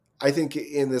I think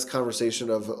in this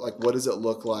conversation of like, what does it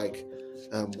look like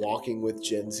walking with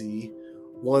Gen Z?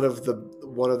 One of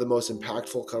the most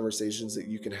impactful conversations that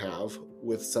you can have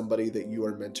with somebody that you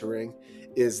are mentoring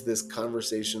is this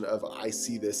conversation of, I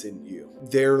see this in you.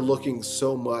 They're looking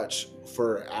so much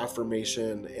for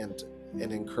affirmation and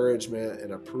encouragement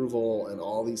and approval and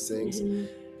all these things.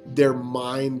 Mm-hmm. Their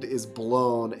mind is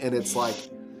blown, and it's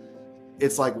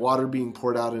like water being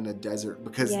poured out in a desert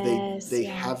because they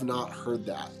have not heard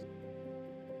that.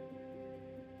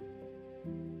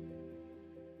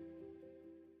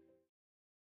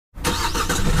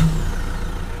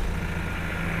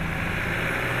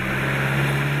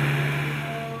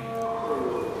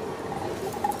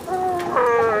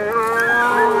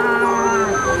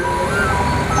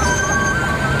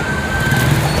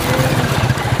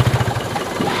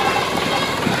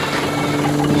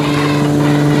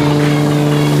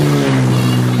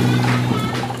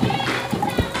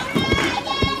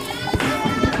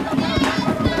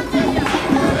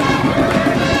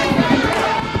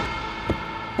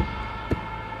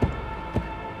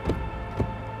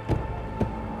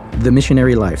 The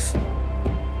missionary life.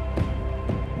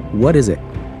 What is it?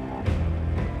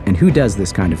 And who does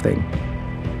this kind of thing?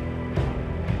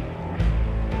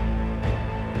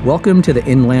 Welcome to the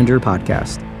Inlander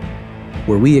Podcast,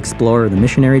 where we explore the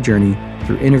missionary journey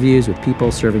through interviews with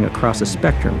people serving across a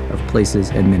spectrum of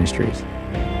places and ministries.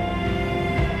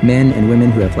 Men and women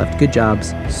who have left good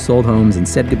jobs, sold homes, and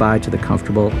said goodbye to the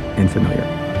comfortable and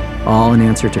familiar, all in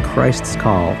answer to Christ's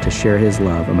call to share his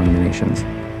love among the nations.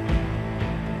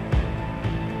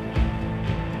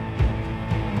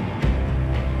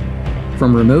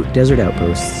 From remote desert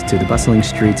outposts to the bustling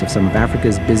streets of some of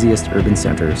Africa's busiest urban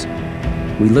centers,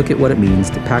 we look at what it means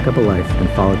to pack up a life and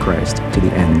follow Christ to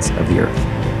the ends of the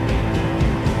earth.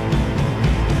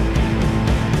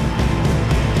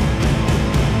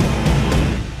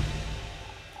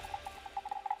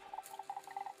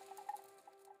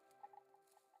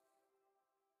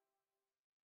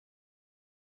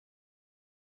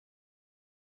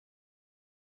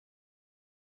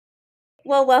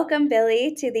 Well, welcome,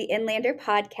 Billy, to the Inlander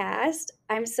Podcast.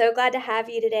 I'm so glad to have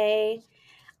you today.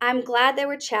 I'm glad that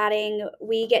we're chatting.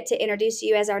 We get to introduce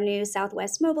you as our new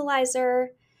Southwest Mobilizer,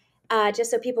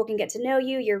 just so people can get to know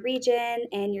you, your region,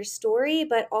 and your story,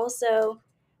 but also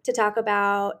to talk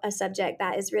about a subject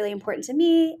that is really important to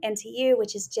me and to you,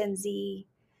 which is Gen Z.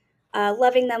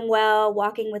 Loving them well,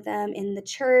 walking with them in the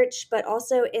church, but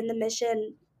also in the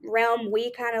mission realm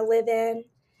we kind of live in.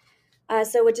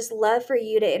 So would just love for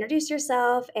you to introduce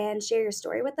yourself and share your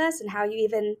story with us and how you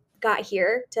even got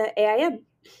here to AIM.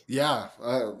 Yeah.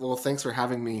 Well, thanks for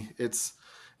having me. It's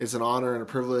an honor and a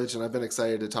privilege, and I've been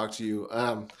excited to talk to you.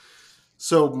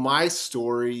 So my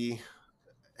story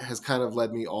has kind of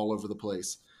led me all over the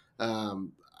place.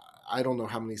 Um, I don't know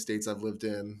how many states I've lived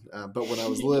in, but when I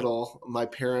was little, my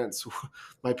parents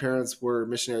were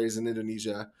missionaries in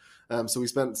Indonesia. So we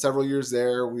spent several years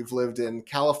there. We've lived in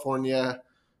California,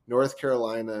 North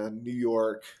Carolina, New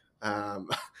York.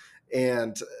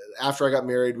 And after I got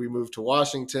married, we moved to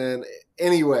Washington.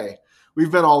 Anyway,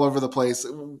 we've been all over the place.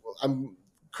 I'm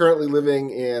currently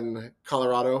living in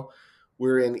Colorado.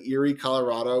 We're in Erie,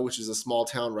 Colorado, which is a small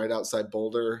town right outside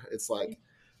Boulder. It's like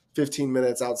 15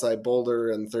 minutes outside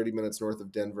Boulder and 30 minutes north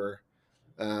of Denver.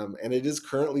 And it is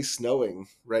currently snowing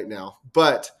right now.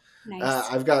 But Nice.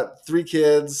 I've got 3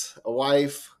 kids, a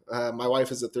wife. My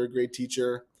wife is a 3rd grade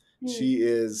teacher. She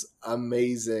is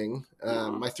amazing.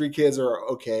 My 3 kids are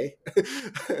okay.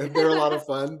 They're a lot of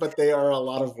fun, but they are a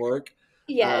lot of work.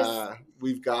 Yes.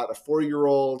 We've got a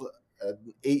 4-year-old,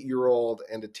 an 8-year-old,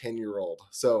 and a 10-year-old.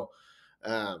 So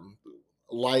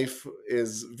life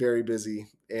is very busy,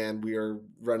 and we are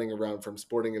running around from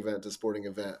sporting event to sporting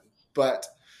event. But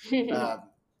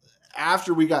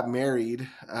after we got married,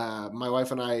 my wife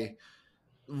and I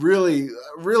really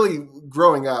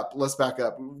growing up, let's back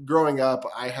up. Growing up,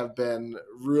 I have been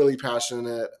really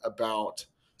passionate about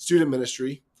student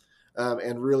ministry,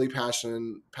 and really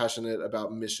passionate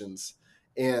about missions.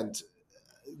 And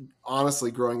honestly,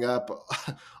 growing up,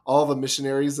 all the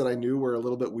missionaries that I knew were a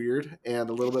little bit weird and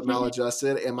a little bit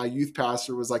maladjusted. And my youth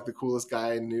pastor was like the coolest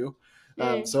guy I knew.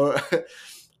 So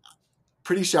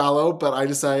pretty shallow, but I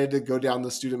decided to go down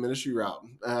the student ministry route.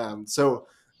 So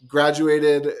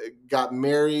graduated, got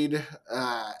married,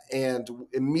 and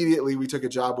immediately we took a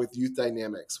job with Youth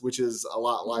Dynamics, which is a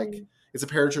lot like, it's a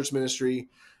parachurch ministry,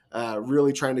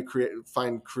 really trying to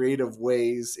find creative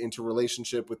ways into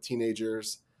relationship with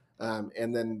teenagers,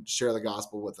 and then share the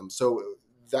gospel with them. So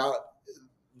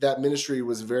that ministry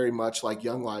was very much like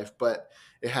Young Life, but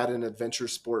it had an adventure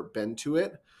sport bend to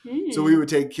it. So we would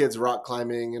take kids rock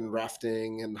climbing and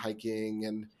rafting and hiking,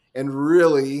 and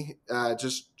really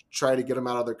just try to get them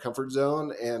out of their comfort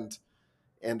zone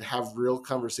and have real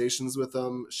conversations with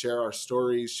them, share our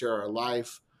stories, share our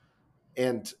life,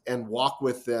 and walk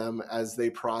with them as they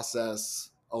process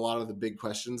a lot of the big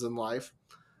questions in life.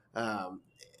 Um,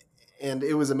 and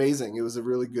it was amazing. It was a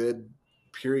really good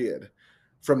period.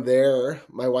 From there,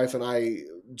 my wife and I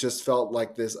just felt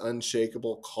like this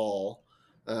unshakable call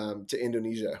to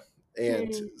Indonesia.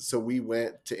 And so we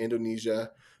went to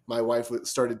Indonesia. My wife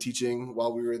started teaching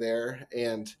while we were there.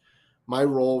 And my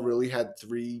role really had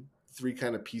three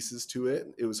kind of pieces to it.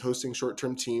 It was hosting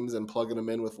short-term teams and plugging them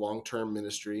in with long-term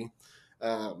ministry.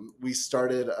 We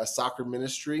started a soccer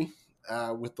ministry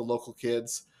with the local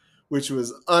kids, which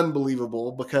was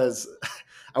unbelievable because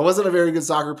I wasn't a very good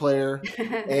soccer player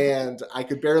and I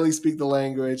could barely speak the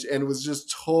language, and was just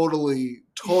totally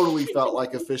felt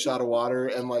like a fish out of water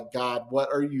and like, God, what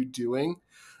are you doing?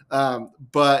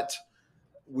 But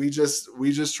we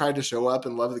just tried to show up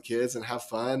and love the kids and have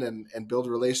fun and build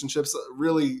relationships.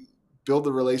 Really build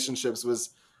the relationships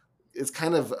it's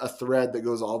kind of a thread that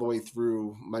goes all the way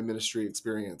through my ministry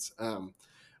experience.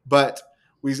 But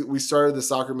we started the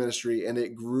soccer ministry and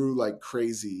it grew like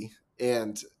crazy.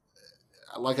 And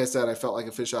like I said, I felt like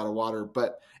a fish out of water,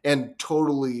 and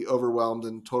totally overwhelmed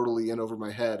and totally in over my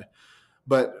head.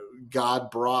 But God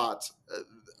brought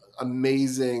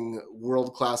amazing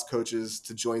world-class coaches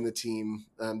to join the team.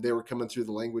 They were coming through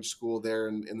the language school there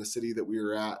in the city that we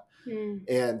were at.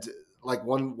 And like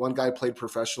one guy played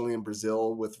professionally in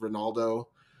Brazil with Ronaldo.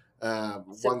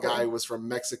 One guy was from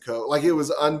Mexico. Like it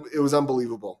was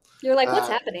unbelievable. You're like, what's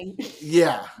happening?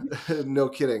 Yeah, no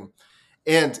kidding.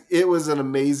 And it was an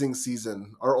amazing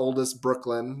season. Our oldest,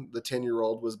 Brooklyn, the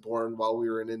 10-year-old, was born while we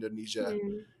were in Indonesia.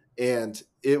 And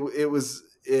it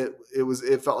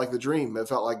felt like the dream. It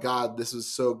felt like, God, this was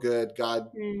so good. God,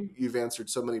 you've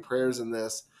answered so many prayers in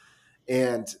this.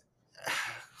 And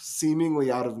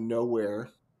seemingly out of nowhere,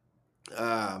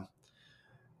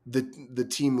 the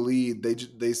team lead,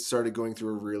 they started going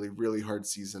through a really, really hard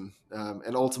season.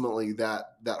 And ultimately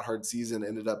that hard season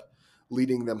ended up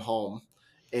leading them home.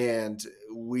 And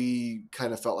we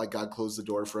kind of felt like God closed the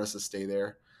door for us to stay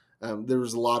there. There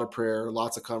was a lot of prayer,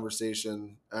 lots of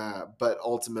conversation, but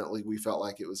ultimately we felt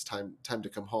like it was time to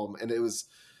come home. And it was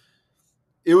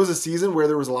a season where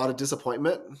there was a lot of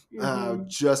disappointment,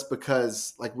 just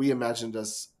because like we imagined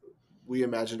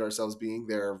ourselves being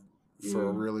there for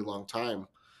a really long time.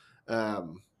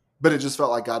 But it just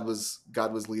felt like God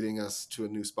was leading us to a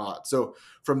new spot. So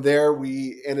from there,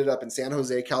 we ended up in San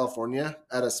Jose, California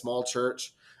at a small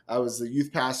church. I was the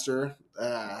youth pastor.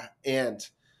 And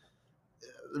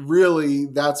really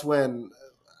that's when,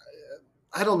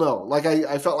 I don't know, like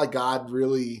I felt like God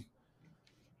really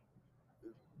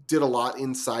did a lot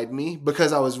inside me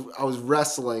because I was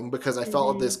wrestling because I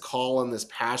felt this call and this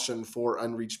passion for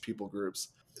unreached people groups.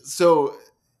 So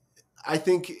I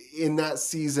think in that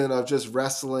season of just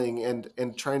wrestling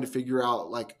and trying to figure out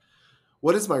like,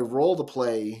 what is my role to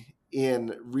play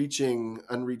in reaching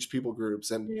unreached people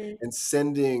groups and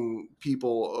sending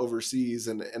people overseas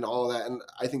and all of that. And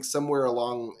I think somewhere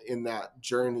along in that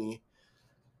journey,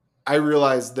 I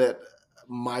realized that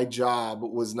my job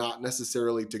was not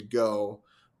necessarily to go,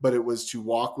 but it was to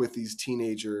walk with these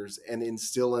teenagers and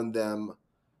instill in them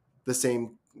the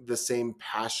same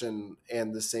passion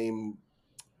and the same,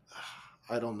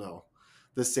 I don't know,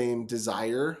 the same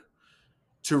desire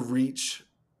to reach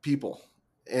people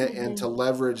and to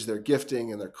leverage their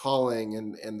gifting and their calling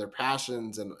and their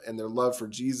passions and their love for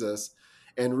Jesus,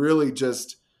 and really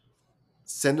just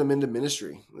send them into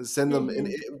ministry, send them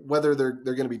in, whether they're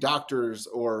going to be doctors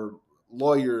or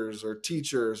lawyers or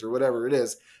teachers or whatever it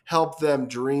is, help them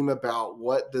dream about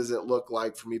what does it look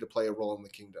like for me to play a role in the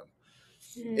kingdom.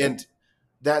 And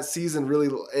that season really,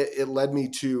 it led me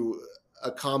to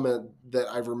a comment that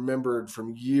I remembered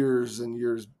from years and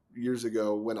years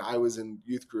ago when I was in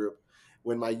youth group,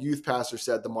 when my youth pastor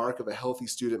said the mark of a healthy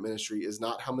student ministry is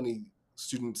not how many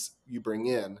students you bring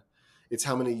in, it's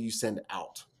how many you send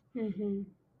out. And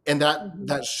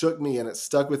that shook me and it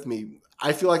stuck with me.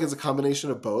 I feel like it's a combination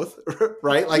of both,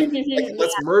 right? Like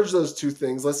let's merge those two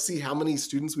things. Let's see how many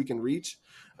students we can reach.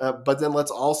 But then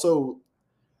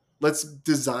let's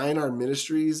design our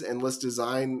ministries and let's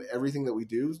design everything that we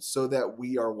do so that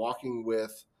we are walking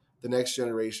with the next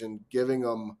generation, giving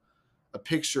them a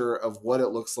picture of what it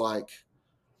looks like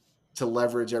to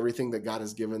leverage everything that God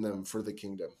has given them for the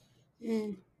kingdom.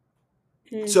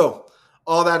 So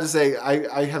all that to say,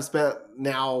 I have spent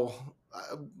now,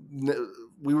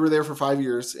 we were there for 5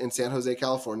 years in San Jose,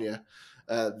 California.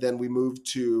 Then we moved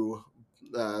to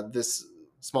this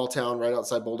small town right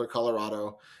outside Boulder,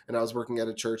 Colorado. And I was working at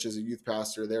a church as a youth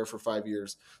pastor there for 5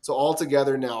 years. So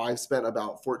altogether now I've spent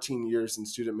about 14 years in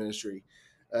student ministry.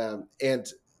 And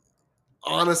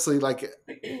honestly, like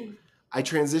I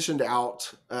transitioned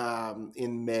out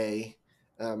in May,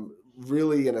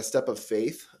 really in a step of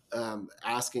faith,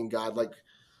 asking God, like,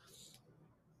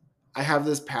 I have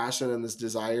this passion and this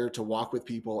desire to walk with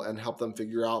people and help them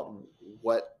figure out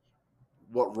what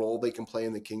role they can play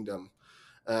in the kingdom.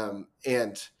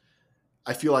 And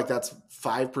I feel like that's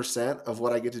 5% of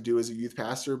what I get to do as a youth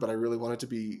pastor, but I really want it to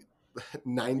be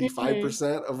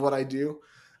 95% of what I do.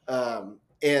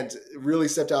 And really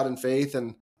stepped out in faith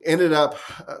and ended up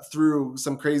through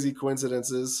some crazy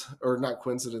coincidences, or not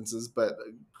coincidences, but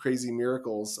crazy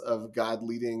miracles of God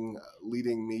leading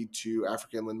me to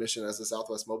African Inland Mission as a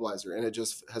Southwest mobilizer. And it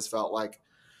just has felt like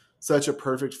such a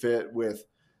perfect fit with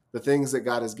the things that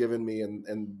God has given me and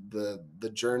the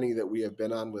journey that we have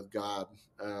been on with God.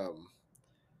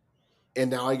 And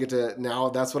now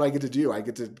that's what I get to do. I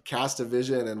get to cast a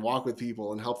vision and walk with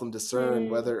people and help them discern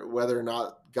whether or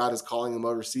not God is calling them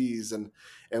overseas and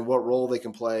what role they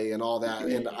can play and all that.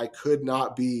 And I could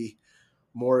not be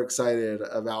more excited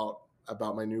about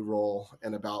my new role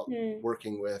and about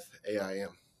working with AIM.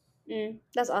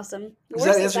 That's awesome. Does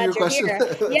that answer your question?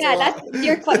 Yeah,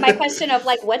 that's my question of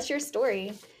like, what's your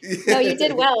story? Yeah. No, you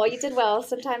did well. You did well.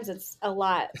 Sometimes it's a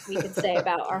lot we could say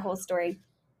about our whole story.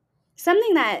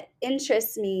 Something that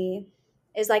interests me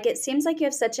is like, it seems like you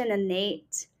have such an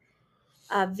innate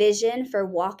vision for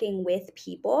walking with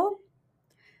people.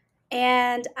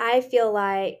 And I feel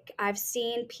like I've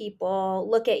seen people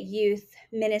look at youth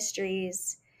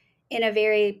ministries in a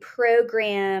very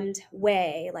programmed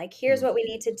way. Like, here's what we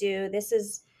need to do. This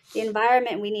is the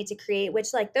environment we need to create,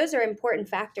 which, like, those are important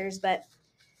factors. But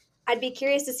I'd be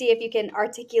curious to see if you can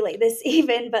articulate this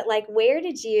even. But, like, where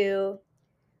did you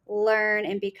learn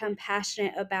and become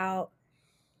passionate about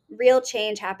real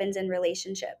change happens in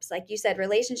relationships? Like you said,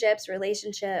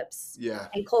 relationships, yeah,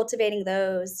 and cultivating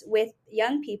those with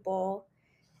young people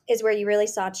is where you really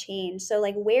saw change. So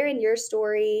like, where in your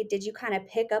story did you kind of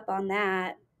pick up on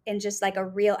that and just like a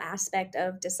real aspect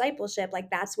of discipleship? Like,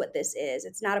 that's what this is.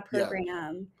 It's not a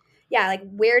program. Yeah. Like,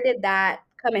 where did that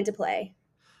come into play?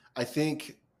 I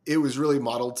think it was really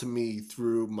modeled to me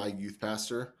through my youth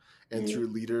pastor and through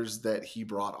leaders that he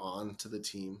brought on to the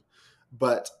team.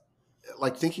 But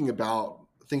like thinking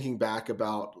back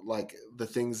about like the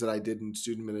things that I did in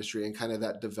student ministry and kind of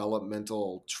that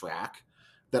developmental track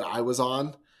that I was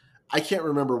on, I can't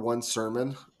remember one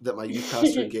sermon that my youth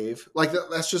pastor gave. Like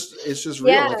it's just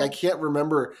real. Yeah. Like I can't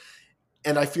remember.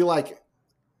 And I feel like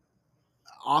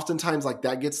oftentimes like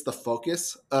that gets the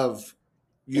focus of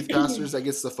youth pastors, that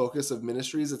gets the focus of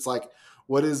ministries. It's like,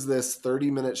 what is this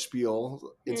 30-minute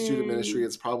spiel in student ministry?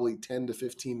 It's probably 10 to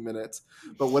 15 minutes.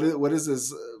 But what is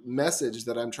this message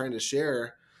that I'm trying to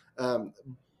share? But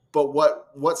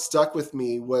what stuck with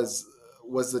me was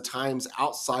the times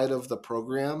outside of the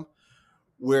program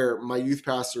where my youth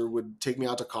pastor would take me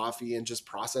out to coffee and just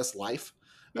process life.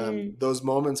 Those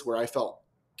moments where I felt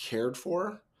cared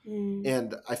for.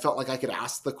 And I felt like I could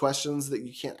ask the questions that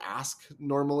you can't ask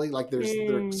normally. Like there's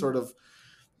sort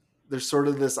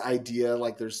of this idea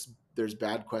like there's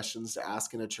bad questions to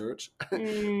ask in a church,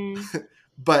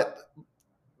 but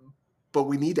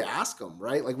we need to ask them,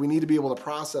 right? Like we need to be able to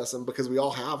process them because we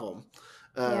all have them.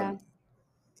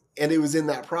 And it was in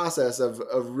that process of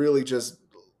really just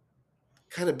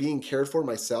kind of being cared for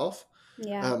myself,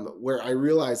 where I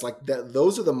realized like that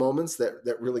those are the moments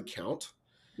that really count.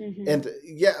 And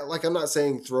like I'm not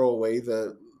saying throw away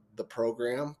the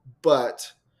program, but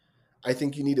I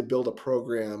think you need to build a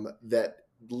program that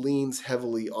leans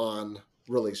heavily on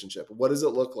relationship. What does it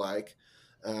look like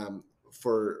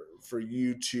for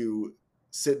you to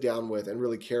sit down with and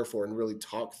really care for and really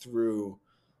talk through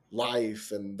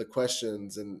life and the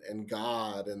questions and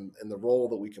God and the role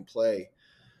that we can play?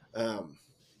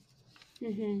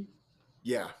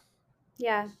 Yeah.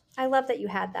 I love that you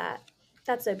had that.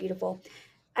 That's so beautiful.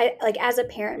 I like, as a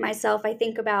parent myself, I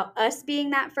think about us being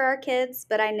that for our kids,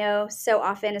 but I know so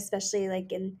often, especially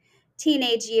like in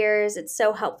teenage years, it's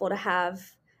so helpful to have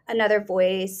another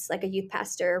voice, like a youth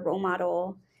pastor, role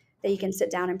model that you can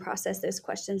sit down and process those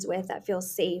questions with, that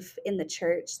feels safe in the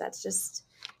church.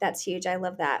 That's huge. I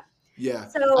love that. Yeah.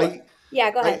 So go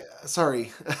ahead.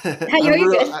 Sorry. You're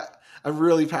good. I'm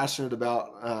really passionate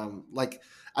about,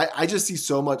 I just see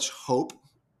so much hope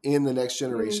in the next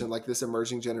generation, like this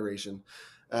emerging generation.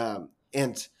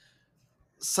 And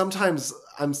sometimes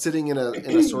I'm sitting in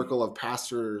a circle of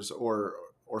pastors or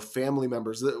family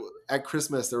members. At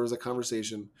Christmas, there was a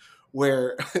conversation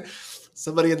where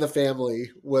somebody in the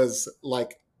family was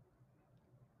like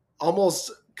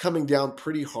almost coming down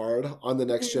pretty hard on the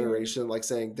next Mm-hmm. generation, like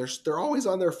saying they're always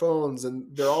on their phones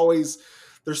and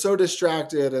they're so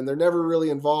distracted and they're never really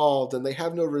involved and they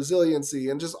have no resiliency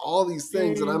and just all these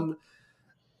things. And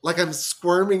I'm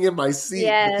squirming in my seat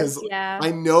Yes, because yeah.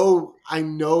 I know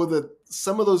that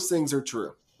some of those things are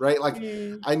true, right? Like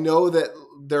I know that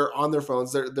they're on their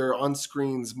phones, they're on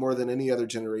screens more than any other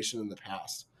generation in the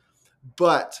past.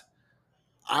 But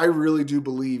I really do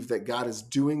believe that God is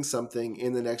doing something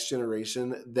in the next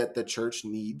generation that the church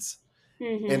needs.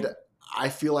 Mm-hmm. And I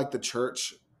feel like the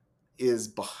church is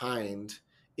behind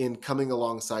in coming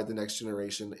alongside the next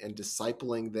generation and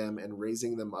discipling them and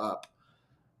raising them up,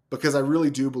 because I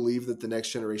really do believe that the next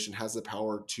generation has the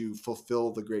power to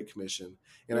fulfill the Great Commission.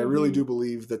 And I really do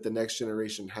believe that the next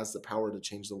generation has the power to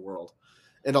change the world.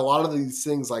 And a lot of these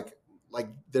things, like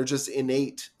they're just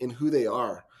innate in who they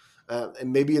are.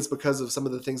 And maybe it's because of some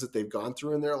of the things that they've gone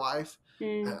through in their life.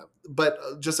 But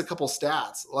just a couple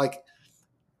stats, like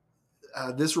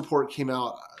this report came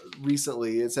out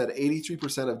recently. It said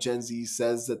 83% of Gen Z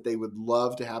says that they would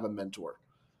love to have a mentor.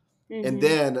 And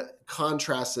then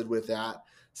contrasted with that,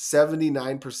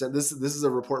 79%, this is a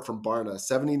report from Barna,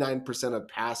 79% of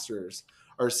pastors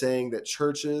are saying that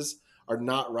churches are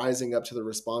not rising up to the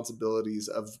responsibilities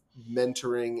of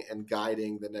mentoring and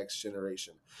guiding the next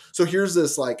generation. So here's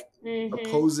this like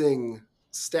opposing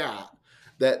stat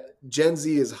that Gen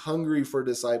Z is hungry for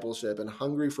discipleship and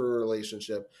hungry for a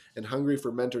relationship and hungry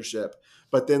for mentorship.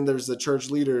 But then there's the church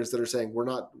leaders that are saying, we're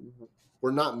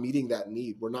not meeting that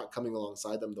need. We're not coming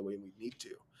alongside them the way we need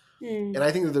to. And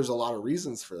I think that there's a lot of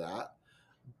reasons for that,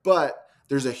 but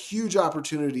there's a huge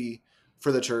opportunity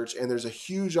for the church, and there's a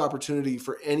huge opportunity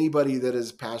for anybody that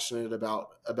is passionate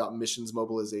about missions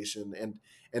mobilization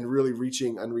and really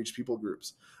reaching unreached people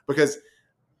groups, because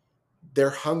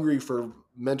they're hungry for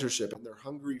mentorship and they're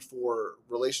hungry for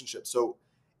relationships. So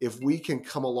if we can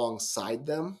come alongside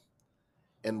them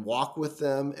and walk with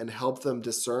them and help them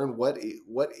discern what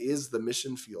is the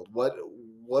mission field, what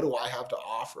do I have to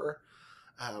offer,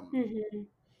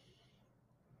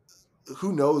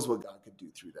 who knows what God could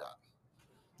do through that.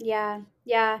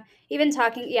 Yeah. Even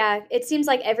talking, it seems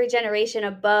like every generation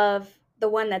above the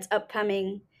one that's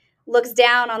upcoming looks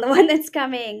down on the one that's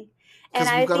coming. And Because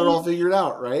I we've got it all think figured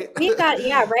out, right? we've got,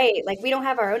 right. Like we don't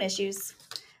have our own issues.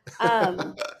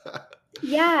 And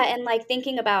like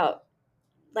thinking about,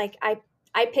 like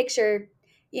I picture,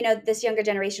 this younger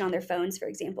generation on their phones, for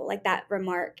example, like that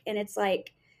remark. And it's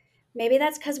like, maybe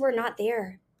that's because we're not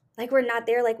there. Like we're not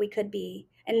there like we could be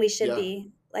and we should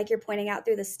be, like you're pointing out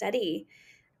through the study.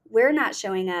 We're not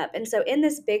showing up. And so in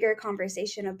this bigger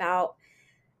conversation about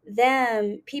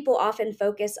them, people often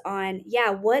focus on,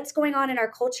 what's going on in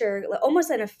our culture, almost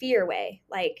in a fear way.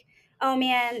 Like, oh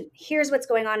man, here's what's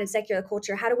going on in secular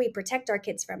culture. How do we protect our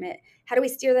kids from it? How do we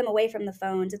steer them away from the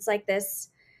phones? It's like this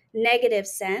negative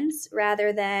sense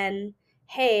rather than,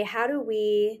 hey, how do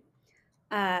we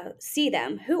see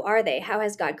them? Who are they? How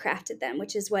has God crafted them?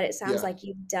 Which is what it sounds like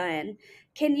you've done.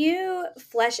 Can you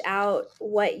flesh out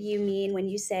what you mean when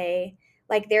you say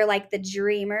like they're like the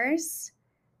dreamers?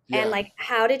 And like,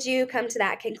 how did you come to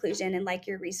that conclusion in like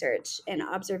your research and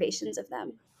observations of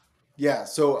them? Yeah.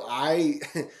 So I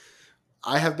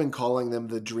have been calling them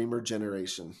the dreamer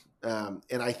generation.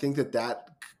 And I think that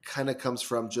kind of comes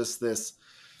from just this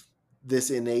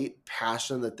innate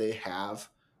passion that they have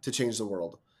to change the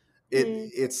world.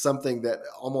 It's something that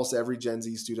almost every Gen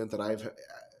Z student that I've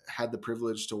had the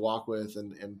privilege to walk with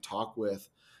and talk with,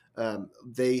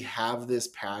 they have this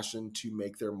passion to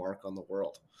make their mark on the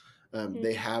world.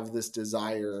 They have this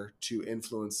desire to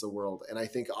influence the world. And I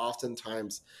think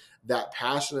oftentimes that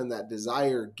passion and that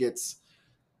desire gets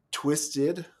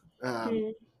twisted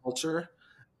culture.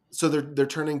 So they're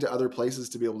turning to other places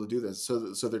to be able to do this.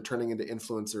 So they're turning into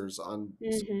influencers on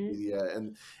social media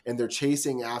and they're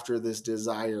chasing after this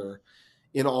desire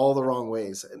in all the wrong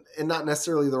ways, and not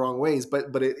necessarily the wrong ways,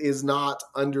 but it is not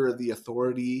under the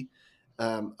authority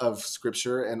of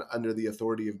Scripture and under the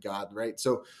authority of God, right?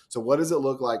 So what does it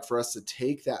look like for us to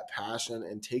take that passion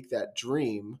and take that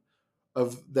dream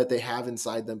of that they have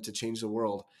inside them to change the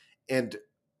world and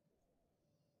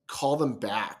call them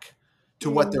back to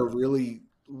what they're really,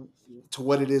 to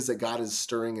what it is that God is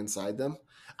stirring inside them?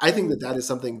 I think that is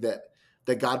something that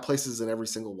God places in every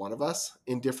single one of us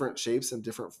in different shapes and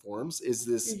different forms, is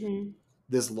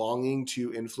this longing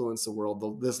to influence the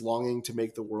world, this longing to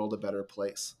make the world a better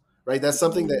place, right? That's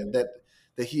something that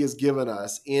he has given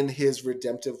us in his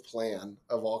redemptive plan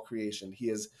of all creation.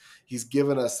 He's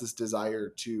given us this desire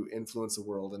to influence the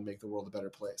world and make the world a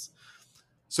better place.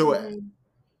 So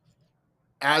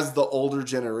as the older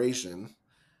generation,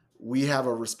 we have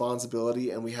a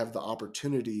responsibility and we have the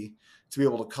opportunity to be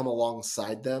able to come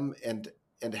alongside them and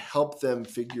help them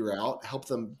figure out,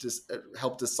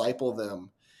 help disciple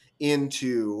them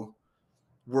into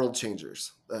world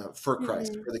changers for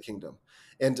Christ, for the kingdom.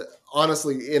 And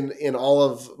honestly, in all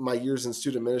of my years in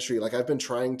student ministry, like I've been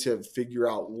trying to figure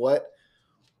out what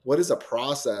is a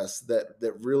process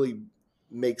that really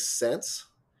makes sense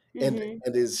and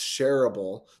is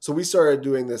shareable. So we started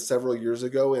doing this several years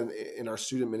ago in our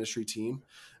student ministry team.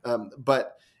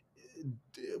 But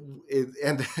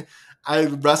I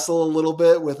wrestle a little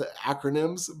bit with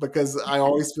acronyms because I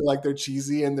always feel like they're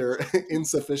cheesy and they're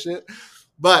insufficient.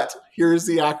 But here's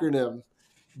the acronym.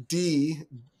 D,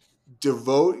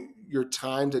 devote your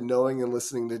time to knowing and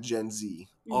listening to Gen Z.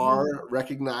 R,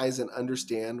 recognize and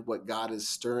understand what God is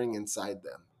stirring inside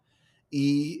them.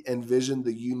 E, envision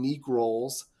the unique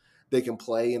roles they can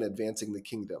play in advancing the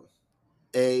kingdom.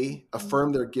 A,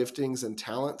 affirm their giftings and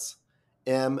talents.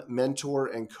 M, mentor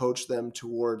and coach them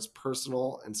towards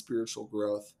personal and spiritual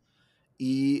growth.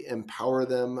 E, empower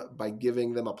them by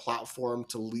giving them a platform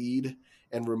to lead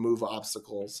and remove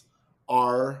obstacles.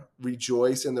 R,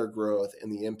 rejoice in their growth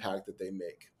and the impact that they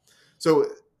make. So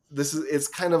it's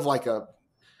kind of like a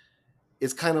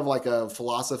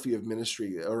philosophy of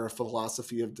ministry or a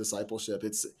philosophy of discipleship.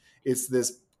 It's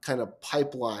this kind of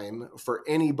pipeline for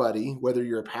anybody, whether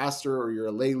you're a pastor or you're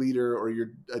a lay leader or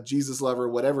you're a Jesus lover,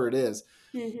 whatever it is.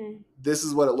 This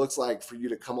is what it looks like for you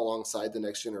to come alongside the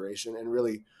next generation and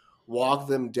really walk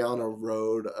them down a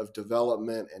road of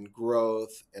development and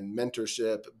growth and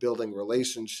mentorship, building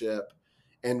relationship,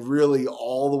 and really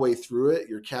all the way through it,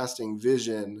 you're casting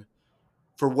vision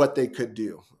for what they could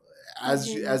do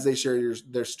as they share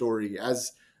their story,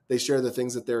 as they share the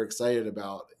things that they're excited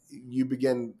about. You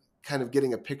begin kind of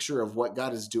getting a picture of what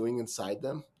God is doing inside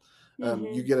them.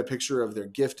 You get a picture of their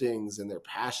giftings and their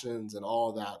passions and all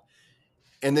of that.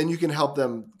 And then you can help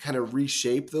them kind of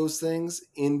reshape those things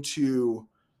into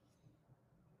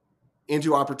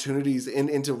opportunities and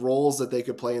into roles that they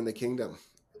could play in the kingdom.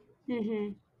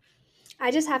 I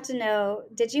just have to know,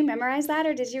 did you memorize that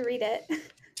or did you read it?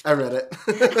 I read it.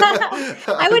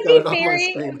 I would be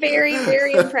very, very,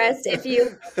 very impressed if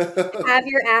you have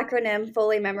your acronym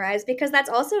fully memorized, because that's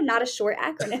also not a short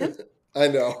acronym. I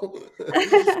know.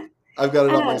 I've got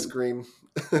it on my screen.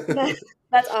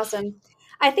 That's awesome.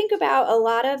 I think about a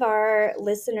lot of our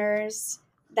listeners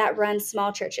that run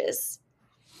small churches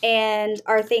and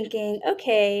are thinking,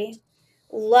 okay,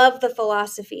 love the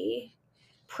philosophy.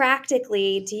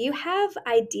 Practically, do you have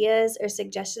ideas or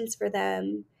suggestions for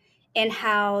them in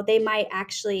how they might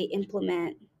actually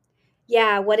implement?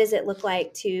 Yeah, what does it look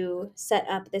like to set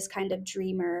up this kind of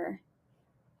dreamer?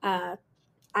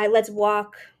 Let's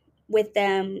walk with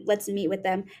them. Let's meet with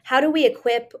them. How do we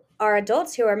equip our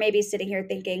adults who are maybe sitting here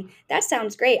thinking, that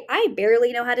sounds great. I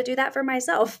barely know how to do that for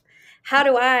myself. How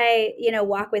do I,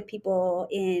 walk with people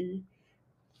in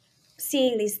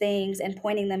seeing these things and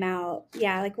pointing them out?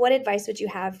 Yeah. Like, what advice would you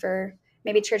have for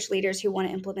maybe church leaders who want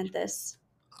to implement this?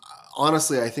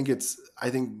 Honestly, I think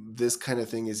this kind of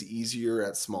thing is easier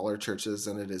at smaller churches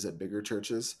than it is at bigger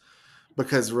churches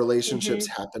because relationships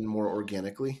happen more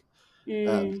organically.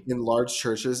 In large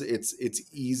churches, it's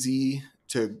easy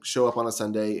to show up on a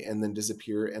Sunday and then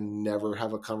disappear and never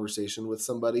have a conversation with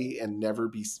somebody and never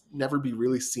be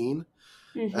really seen.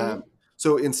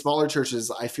 So in smaller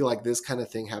churches, I feel like this kind of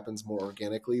thing happens more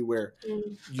organically where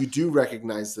you do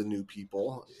recognize the new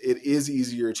people. It is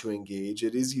easier to engage.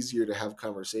 It is easier to have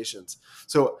conversations.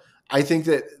 So I think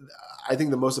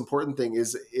the most important thing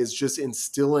is just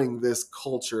instilling this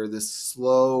culture, this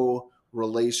slow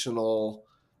relational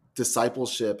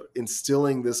discipleship,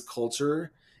 instilling this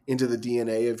culture into the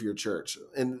DNA of your church.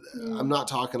 And I'm not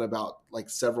talking about like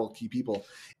several key people.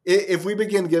 If we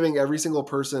begin giving every single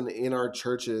person in our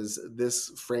churches this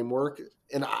framework,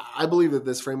 and I believe that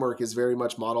this framework is very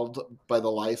much modeled by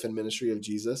the life and ministry of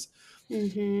Jesus.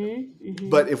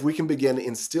 But if we can begin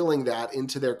instilling that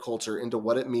into their culture, into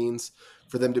what it means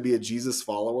for them to be a Jesus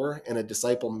follower and a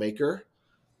disciple maker,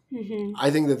 I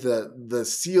think that the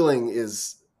ceiling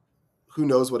is, who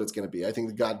knows what it's going to be. I think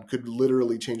that God could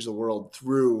literally change the world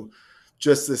through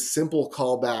just this simple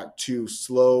callback to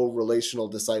slow relational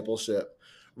discipleship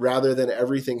rather than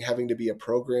everything having to be a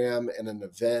program and an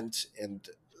event and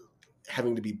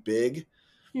having to be big.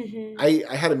 I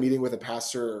had a meeting with a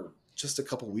pastor just a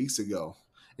couple weeks ago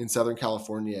in Southern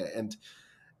California, and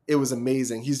it was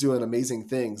amazing. He's doing amazing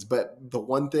things. But the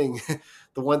one thing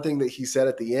that he said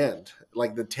at the end,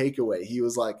 like the takeaway, he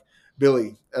was like,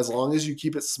 Billy, as long as you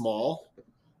keep it small,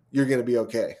 you're going to be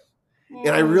okay. And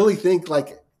I really think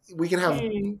like we can have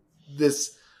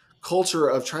this culture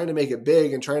of trying to make it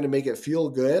big and trying to make it feel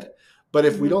good. But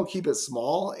if we don't keep it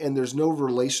small and there's no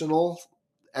relational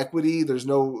equity, there's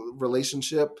no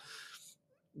relationship,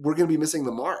 we're going to be missing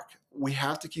the mark. We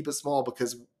have to keep it small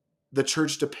because the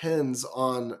church depends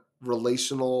on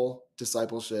relational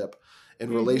discipleship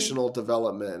and relational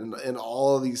development and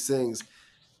all of these things.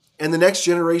 And the next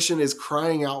generation is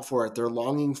crying out for it. They're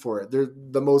longing for it. They're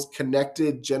the most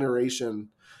connected generation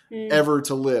ever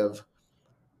to live.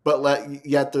 But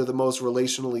yet they're the most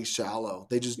relationally shallow.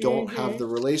 They just don't have the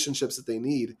relationships that they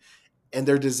need. And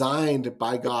they're designed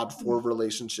by God for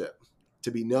relationship,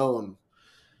 to be known.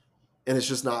 And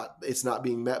it's not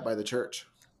being met by the church.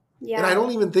 Yeah. And I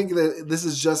don't even think that this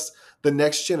is just the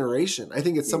next generation. I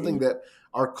think it's something that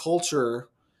our culture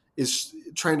is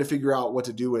trying to figure out what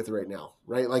to do with right now,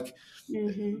 right? Like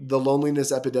the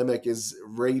loneliness epidemic is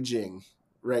raging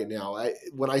right now.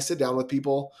 When I sit down with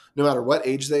people, no matter what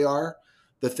age they are,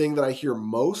 the thing that I hear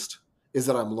most is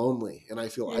that I'm lonely and I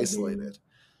feel isolated.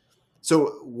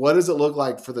 So what does it look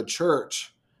like for the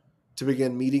church to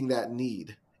begin meeting that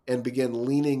need and begin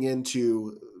leaning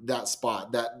into that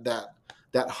spot,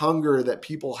 that hunger that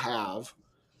people have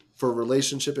for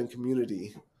relationship and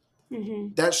community?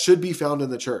 That should be found in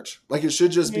the church. Like it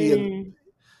should just be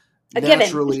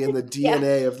naturally in the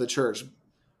DNA of the church.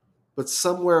 But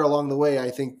somewhere along the way,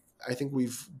 I think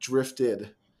we've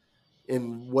drifted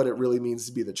in what it really means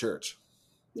to be the church.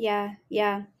 Yeah.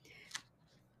 Yeah.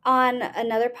 On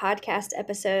another podcast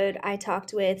episode, I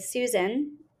talked with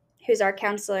Susan, who's our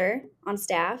counselor on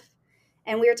staff.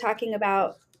 And we were talking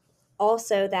about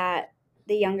also that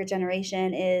the younger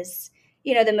generation is,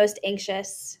 the most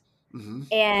anxious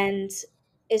and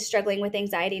is struggling with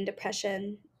anxiety and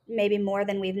depression, maybe more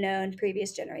than we've known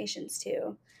previous generations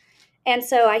too. And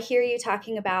so I hear you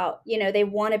talking about, they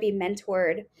want to be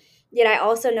mentored. Yet I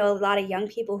also know a lot of young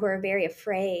people who are very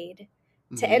afraid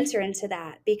to enter into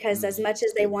that because as much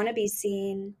as they want to be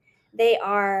seen, they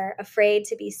are afraid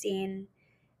to be seen.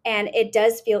 And it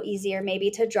does feel easier maybe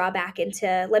to draw back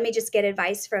into, let me just get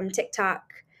advice from TikTok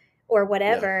or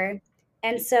whatever. Yeah.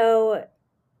 And so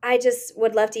I just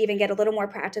would love to even get a little more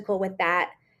practical with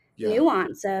that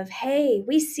nuance of, hey,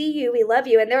 we see you, we love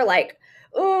you. And they're like,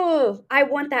 oh, I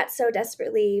want that so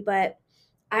desperately, but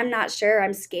I'm not sure.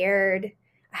 I'm scared.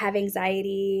 I have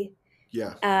anxiety.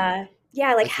 Yeah.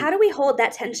 Like how do we hold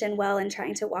that tension well in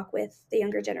trying to walk with the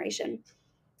younger generation?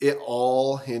 It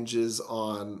all hinges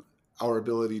on our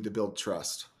ability to build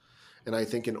trust. And I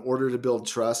think in order to build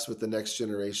trust with the next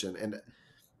generation, and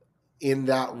in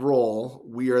that role,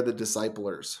 we are the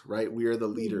disciplers, right? We are the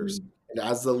leaders. And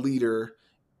as the leader,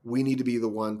 we need to be the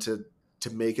one to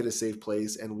make it a safe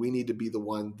place. And we need to be the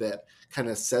one that kind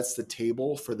of sets the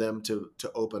table for them to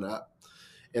open up.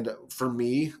 And for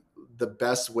me, the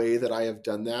best way that I have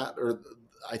done that, or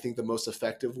I think the most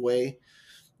effective way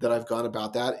that I've gone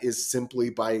about that, is simply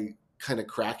by kind of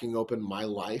cracking open my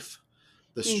life,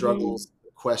 the struggles,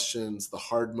 the questions, the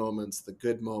hard moments, the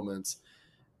good moments,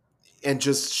 and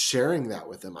just sharing that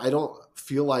with them. I don't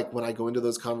feel like when I go into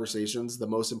those conversations, the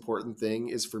most important thing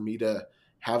is for me to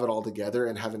have it all together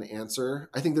and have an answer.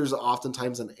 I think there's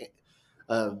oftentimes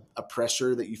a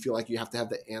pressure that you feel like you have to have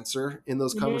the answer in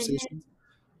those conversations.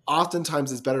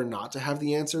 Oftentimes it's better not to have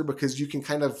the answer because you can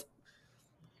kind of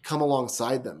come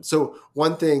alongside them. So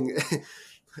one thing,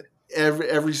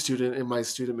 every student in my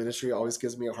student ministry always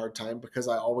gives me a hard time because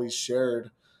I always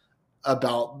shared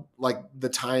about like the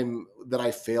time that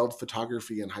I failed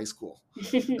photography in high school.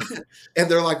 And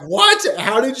they're like, what?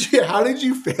 How did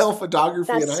you fail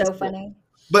photography in high school? That's so funny.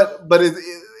 But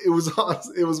it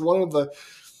was one of the,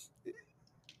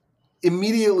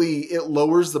 immediately it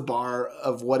lowers the bar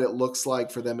of what it looks like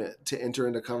for them to enter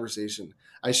into conversation.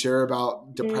 I share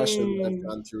about depression that I've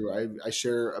gone through. I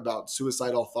share about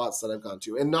suicidal thoughts that I've gone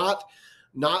through, and not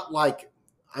like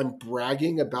I'm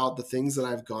bragging about the things that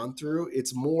I've gone through.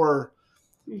 It's more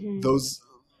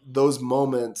those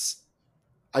moments.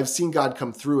 I've seen God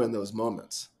come through in those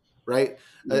moments, right?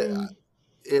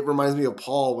 It reminds me of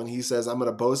Paul when he says, I'm going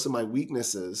to boast in my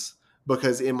weaknesses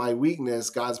because in my weakness,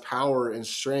 God's power and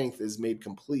strength is made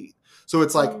complete. So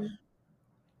it's like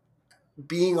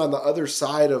being on the other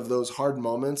side of those hard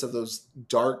moments, of those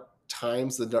dark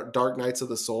times, the dark nights of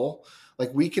the soul.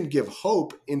 Like we can give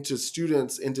hope into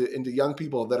students, into young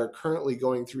people that are currently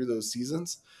going through those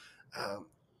seasons,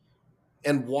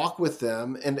 and walk with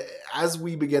them. And as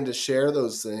we begin to share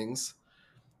those things,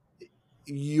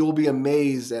 you'll be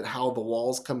amazed at how the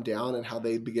walls come down and how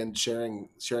they begin sharing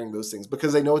those things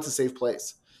because they know it's a safe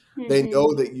place. They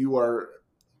know that you are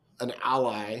an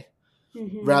ally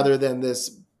rather than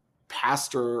this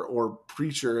pastor or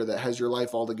preacher that has your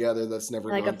life all together that's never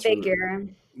Like gone a through. figure.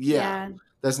 Yeah.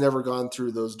 That's never gone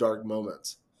through those dark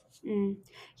moments.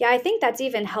 Yeah, I think that's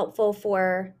even helpful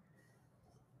for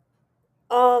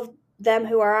all of them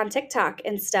who are on TikTok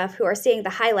and stuff who are seeing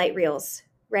the highlight reels,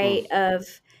 right?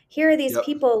 Of here are these Yep.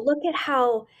 people, look at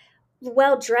how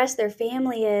well dressed their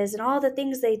family is and all the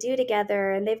things they do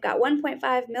together, and they've got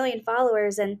 1.5 million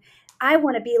followers, and I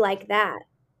want to be like that.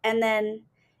 And then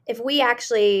if we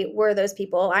actually were those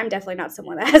people, I'm definitely not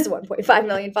someone that has 1.5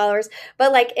 million followers,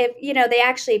 but like if they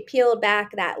actually peeled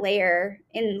back that layer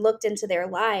and looked into their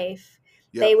life,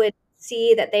 they Yep. would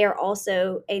see that they are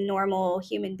also a normal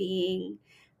human being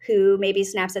who maybe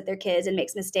snaps at their kids and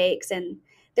makes mistakes, and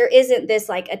there isn't this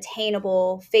like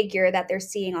attainable figure that they're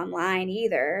seeing online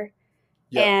either.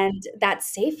 Yep. And that's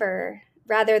safer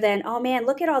rather than, oh man,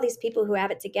 look at all these people who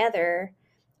have it together.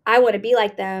 I want to be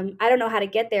like them. I don't know how to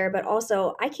get there, but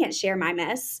also I can't share my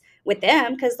mess with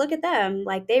them because look at them.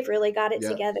 Like they've really got it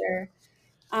Yep. together.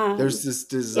 There's this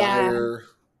desire.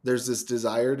 There's this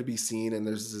desire to be seen, and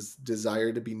there's this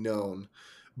desire to be known.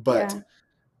 But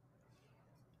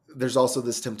there's also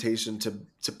this temptation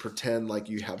to pretend like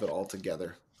you have it all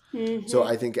together. So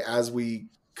I think as we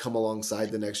come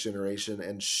alongside the next generation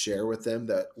and share with them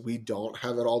that we don't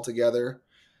have it all together,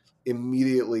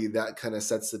 immediately that kind of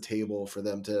sets the table for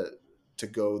them to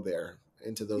go there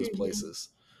into those places.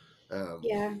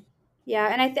 Yeah.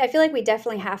 And I feel like we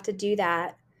definitely have to do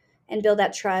that and build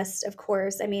that trust, of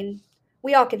course. I mean,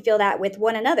 we all can feel that with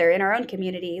one another in our own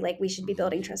community. Like we should be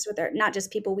building trust with not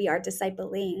just people we are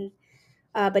discipling,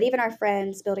 but even our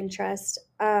friends, building trust.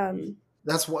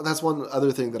 That's one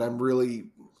other thing that I'm really,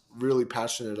 really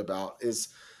passionate about is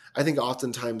I think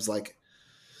oftentimes like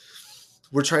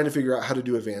we're trying to figure out how to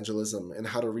do evangelism and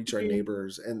how to reach our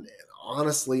neighbors. And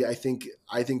honestly, I think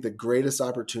the greatest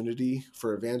opportunity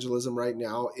for evangelism right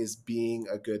now is being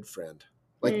a good friend.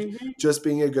 Like just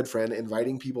being a good friend,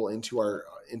 inviting people into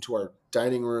our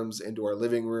dining rooms, into our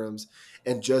living rooms,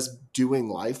 and just doing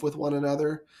life with one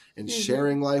another and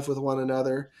sharing life with one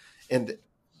another. And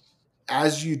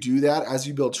as you do that, as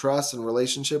you build trust and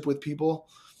relationship with people,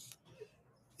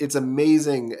 it's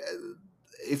amazing.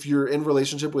 If you're in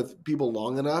relationship with people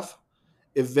long enough,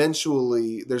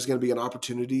 eventually there's going to be an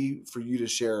opportunity for you to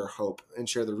share hope and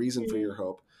share the reason for your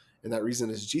hope. And that reason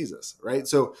is Jesus, right?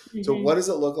 So what does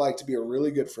it look like to be a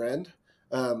really good friend?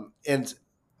 And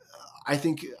I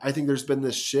think there's been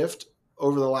this shift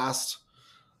over the last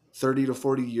 30 to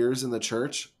 40 years in the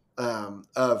church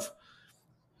of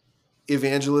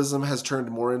evangelism has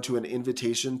turned more into an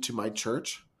invitation to my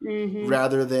church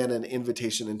rather than an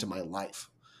invitation into my life.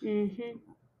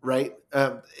 Right.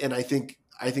 And I think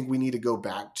we need to go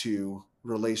back to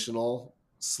relational,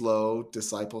 slow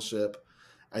discipleship.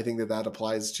 I think that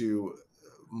applies to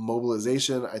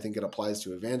mobilization. I think it applies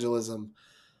to evangelism.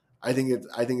 I think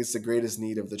it's the greatest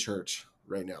need of the church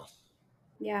right now.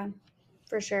 Yeah,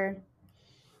 for sure.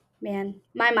 Man,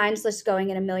 my mind's just going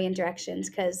in a million directions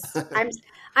because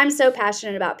I'm so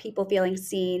passionate about people feeling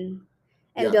seen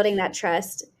and building that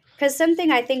trust. Because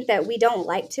something I think that we don't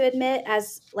like to admit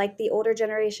as like the older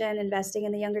generation investing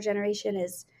in the younger generation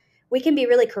is we can be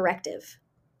really corrective.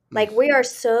 Like we are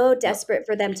so desperate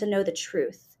for them to know the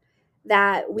truth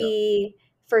that we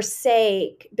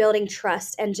forsake building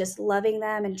trust and just loving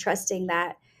them and trusting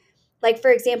that. Like,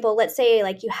 for example, let's say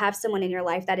like you have someone in your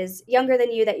life that is younger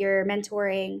than you that you're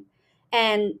mentoring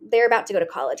and they're about to go to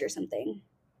college or something.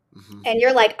 And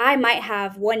you're like, I might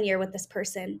have 1 year with this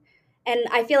person. And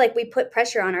I feel like we put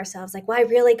pressure on ourselves, like, well, I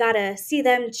really got to see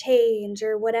them change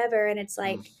or whatever. And it's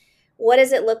like, what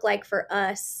does it look like for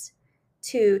us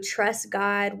to trust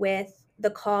God with the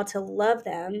call to love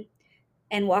them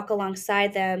and walk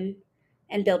alongside them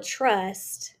and build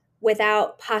trust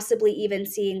without possibly even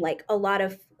seeing like a lot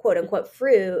of quote unquote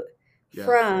fruit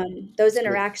from those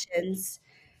interactions?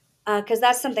 Because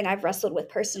that's something I've wrestled with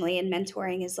personally in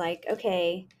mentoring is like,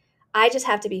 okay, I just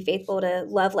have to be faithful to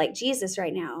love like Jesus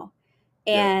right now.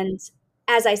 And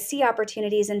as I see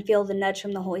opportunities and feel the nudge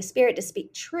from the Holy Spirit to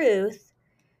speak truth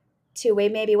to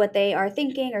maybe what they are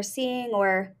thinking or seeing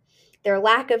or their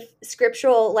lack of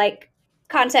scriptural like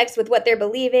context with what they're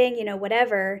believing,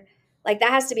 whatever, like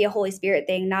that has to be a Holy Spirit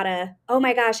thing, not a, oh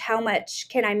my gosh, how much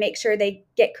can I make sure they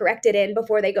get corrected in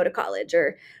before they go to college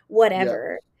or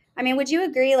whatever. I mean, would you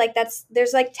agree like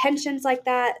there's like tensions like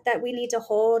that we need to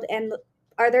hold? And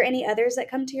are there any others that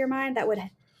come to your mind that would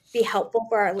be helpful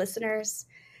for our listeners?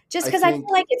 Just because I feel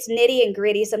like it's nitty and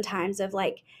gritty sometimes of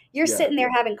like, you're sitting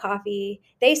there having coffee,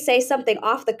 they say something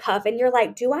off the cuff and you're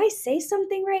like, do I say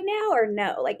something right now or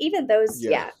no? Like even those,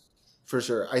 For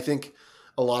sure. I think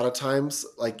a lot of times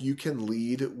like you can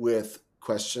lead with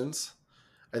questions.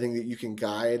 I think that you can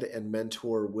guide and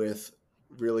mentor with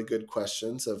really good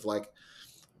questions of like,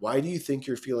 why do you think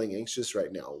you're feeling anxious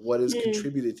right now? What is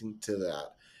contributing to that?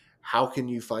 How can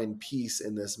you find peace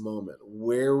in this moment?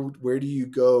 Where do you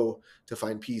go to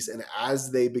find peace? And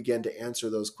as they begin to answer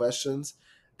those questions,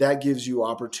 that gives you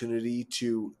opportunity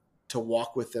to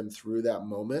walk with them through that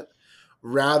moment,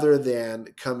 rather than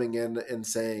coming in and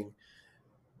saying,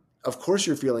 of course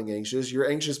you're feeling anxious. You're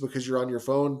anxious because you're on your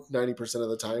phone 90% of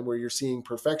the time, where you're seeing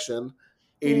perfection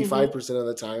 85% of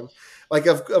the time. Like,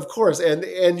 of course,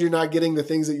 and you're not getting the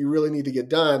things that you really need to get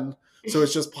done. So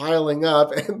it's just piling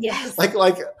up. And Yes.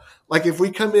 like if we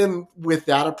come in with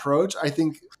that approach, I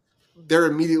think they're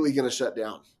immediately going to shut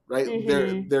down, right?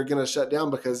 They're going to shut down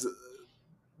because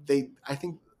they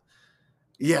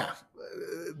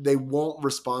won't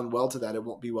respond well to that. It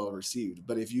won't be well received.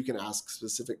 But if you can ask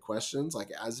specific questions,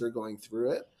 like as they're going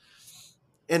through it,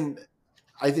 and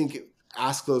I think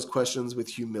ask those questions with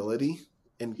humility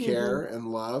and care and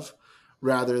love,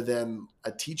 rather than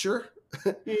a teacher,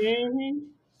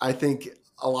 I think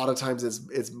a lot of times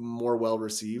it's more well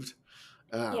received.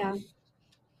 Yeah.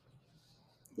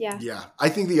 I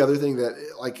think the other thing that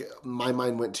like my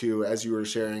mind went to as you were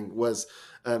sharing was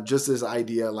just this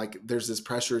idea, like there's this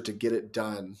pressure to get it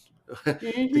done,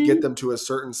 to get them to a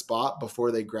certain spot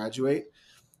before they graduate.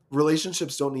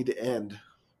 Relationships don't need to end,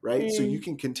 right? So you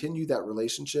can continue that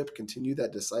relationship, continue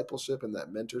that discipleship and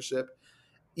that mentorship,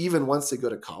 even once they go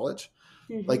to college.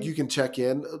 Like you can check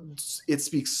in. It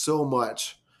speaks so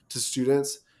much to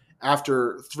students.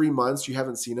 After 3 months, you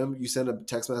haven't seen them. You send a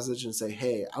text message and say,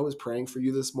 hey, I was praying for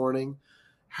you this morning.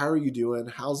 How are you doing?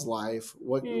 How's life?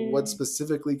 What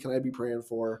specifically can I be praying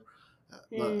for?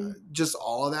 Just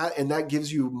all of that. And that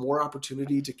gives you more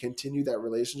opportunity to continue that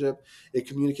relationship. It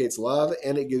communicates love,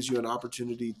 and it gives you an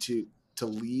opportunity to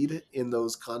lead in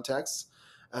those contexts.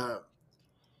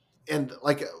 And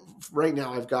like right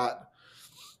now, I've got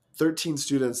 13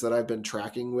 students that I've been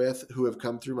tracking with who have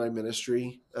come through my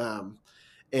ministry.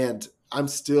 And I'm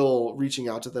still reaching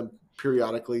out to them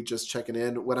periodically, just checking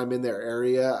in. When I'm in their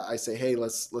area, I say, hey,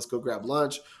 let's go grab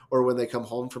lunch. Or when they come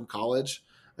home from college,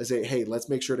 I say, hey, let's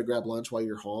make sure to grab lunch while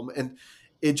you're home. And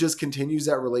it just continues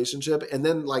that relationship. And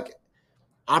then like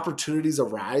opportunities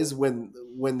arise when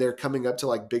they're coming up to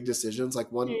like big decisions.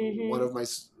 Like one of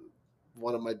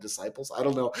my disciples, I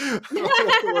don't know what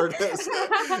the word is.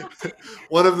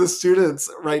 One of the students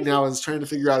right now is trying to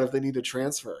figure out if they need to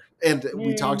transfer. And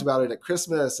we talked about it at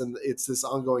Christmas, and it's this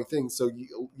ongoing thing. So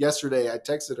yesterday I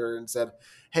texted her and said,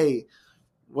 hey,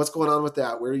 what's going on with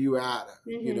that? Where are you at?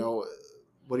 You know,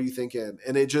 what are you thinking?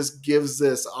 And it just gives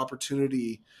this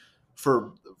opportunity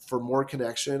for more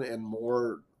connection and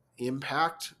more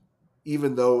impact,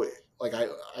 even though like I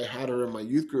had her in my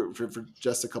youth group for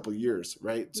just a couple of years.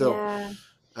 Right. So,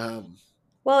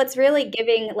 well, it's really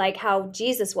giving like how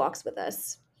Jesus walks with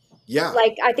us. Yeah.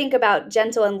 Like I think about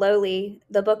Gentle and Lowly,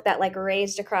 the book that like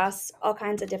raged across all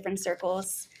kinds of different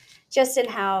circles, just in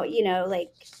how, you know,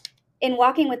 like in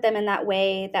walking with them in that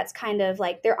way, that's kind of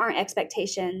like, there aren't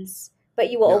expectations,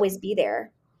 but you will always be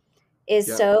there, is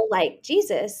so like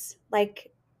Jesus,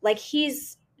 like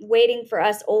he's waiting for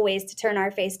us always to turn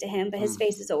our face to him, but his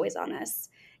face is always on us,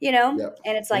 you know?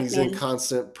 And it's like, and he's in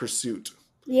constant pursuit.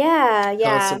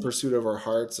 Constant pursuit of our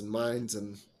hearts and minds.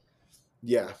 And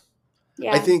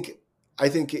I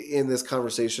think in this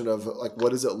conversation of like,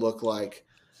 what does it look like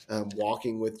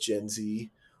walking with Gen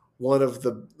Z? One of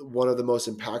the most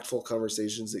impactful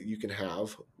conversations that you can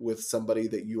have with somebody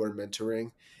that you are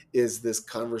mentoring is this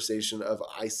conversation of,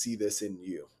 I see this in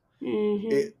you.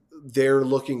 They're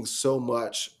looking so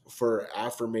much for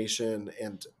affirmation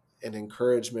and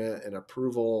encouragement and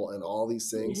approval and all these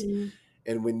things.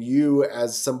 And when you,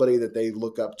 as somebody that they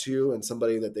look up to and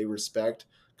somebody that they respect,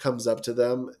 comes up to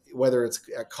them, whether it's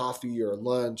at coffee or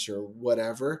lunch or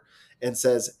whatever, and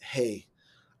says, hey,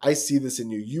 I see this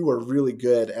in you. You are really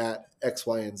good at X,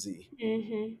 Y, and Z.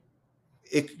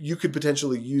 You could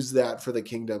potentially use that for the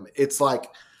kingdom. It's like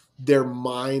their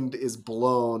mind is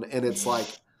blown, and it's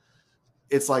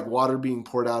like water being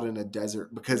poured out in a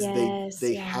desert, because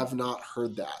they have not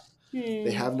heard that.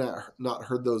 They have not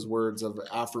heard those words of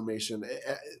affirmation.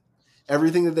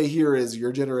 Everything that they hear is,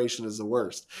 your generation is the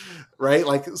worst, right?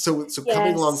 Like, so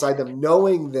coming alongside them,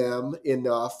 knowing them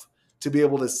enough to be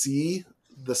able to see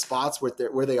the spots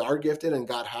where they are gifted and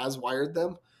God has wired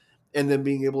them, and then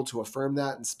being able to affirm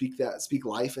that and speak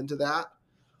life into that.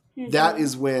 That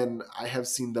is when I have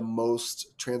seen the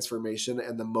most transformation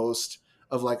and the most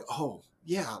of like, oh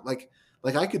yeah, like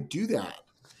I could do that.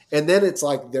 And then it's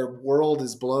like their world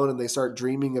is blown and they start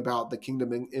dreaming about the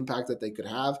kingdom impact that they could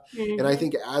have. And I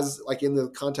think as like in the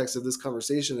context of this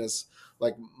conversation, as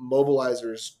like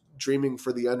mobilizers dreaming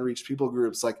for the unreached people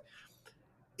groups. Like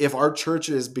if our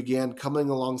churches began coming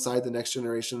alongside the next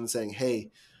generation and saying,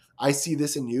 hey, I see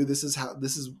this in you. This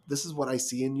is what I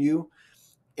see in you.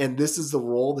 And this is the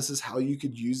role. This is how you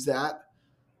could use that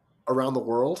around the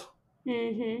world.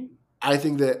 Mm-hmm. I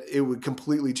think that it would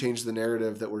completely change the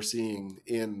narrative that we're seeing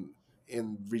in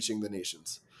reaching the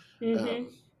nations. Mm-hmm.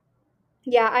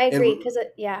 Yeah, I agree. Because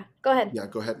go ahead. Yeah,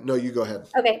 go ahead. No, you go ahead.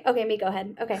 Okay, me go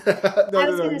ahead. Okay. No, I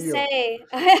was gonna you. say,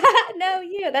 no,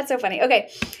 you. That's so funny. Okay.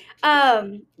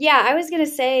 Yeah, I was gonna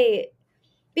say,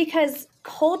 because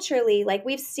culturally, like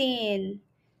we've seen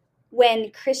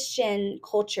when Christian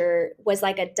culture was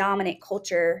like a dominant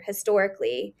culture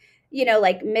historically,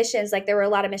 like missions, like there were a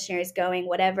lot of missionaries going,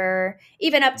 whatever,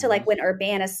 even up to like when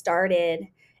Urbana started,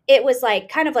 it was like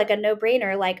kind of like a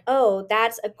no-brainer, like, oh,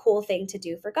 that's a cool thing to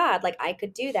do for God. Like I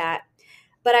could do that.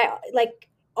 But I like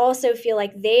also feel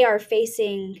like they are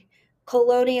facing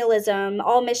colonialism.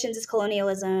 All missions is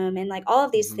colonialism and like all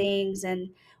of these things. And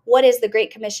what is the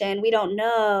Great Commission? We don't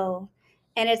know.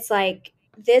 And it's like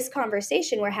this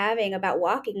conversation we're having about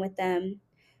walking with them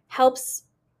helps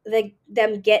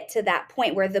them get to that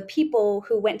point where the people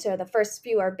who went to the first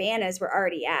few Urbanas were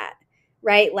already at,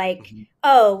 right? Like,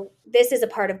 oh, this is a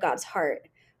part of God's heart.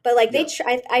 But like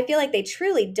I feel like they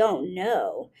truly don't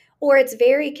know, or it's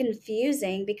very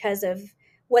confusing because of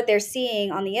what they're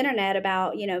seeing on the internet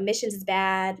about, missions is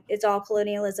bad, it's all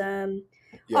colonialism,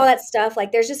 all that stuff.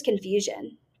 Like there's just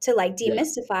confusion to like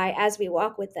demystify as we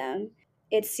walk with them.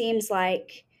 It seems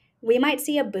like we might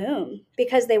see a boom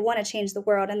because they want to change the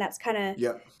world. And that's kind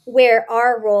of where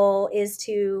our role is,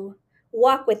 to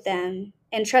walk with them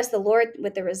and trust the Lord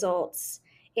with the results,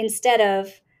 instead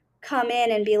of come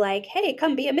in and be like, hey,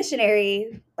 come be a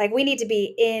missionary. Like we need to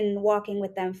be in walking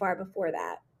with them far before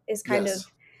that is kind of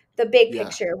the big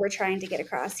picture we're trying to get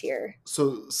across here.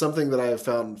 So something that I have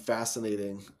found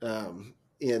fascinating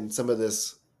in some of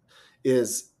this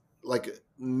is like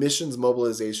missions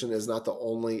mobilization is not the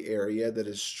only area that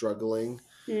is struggling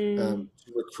to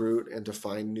recruit and to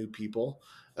find new people.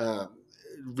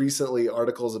 Recently,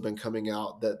 articles have been coming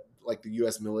out that like the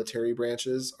U.S. military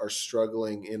branches are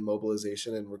struggling in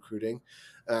mobilization and recruiting,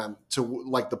 to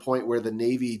like the point where the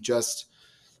Navy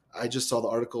I just saw the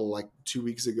article like 2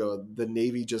 weeks ago. The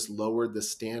Navy just lowered the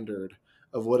standard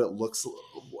of what it looks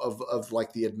of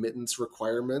like the admittance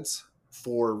requirements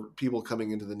for people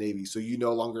coming into the Navy. So you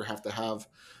no longer have to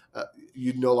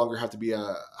be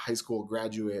a high school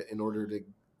graduate in order to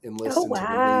enlist into the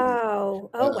Navy.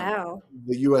 Wow.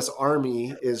 The U.S.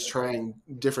 Army is trying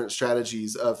different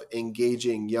strategies of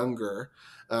engaging younger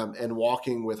and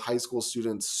walking with high school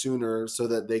students sooner so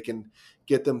that they can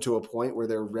get them to a point where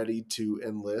they're ready to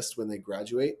enlist when they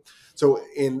graduate. So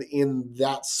in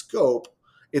that scope,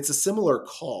 it's a similar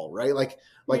call, right? Like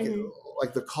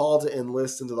the call to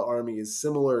enlist into the Army is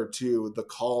similar to the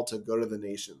call to go to the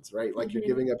nations, right? Like you're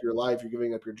giving up your life, you're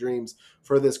giving up your dreams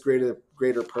for this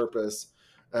greater purpose.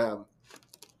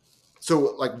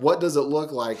 So like, what does it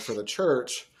look like for the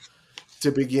church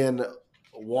to begin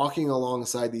walking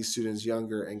alongside these students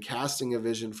younger and casting a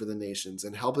vision for the nations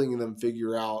and helping them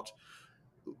figure out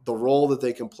the role that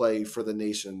they can play for the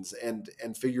nations and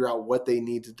figure out what they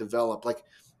need to develop? Like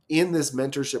in this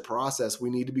mentorship process, we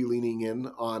need to be leaning in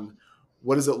on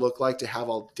what does it look like to have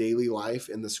a daily life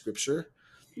in the scripture?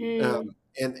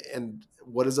 And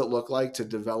what does it look like to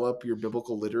develop your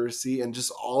biblical literacy and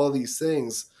just all of these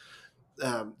things,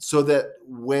 so that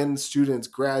when students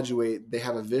graduate, they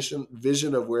have a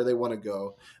vision of where they want to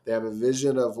go. They have a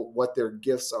vision of what their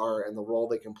gifts are and the role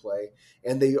they can play.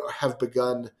 And they have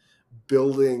begun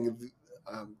building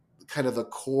kind of the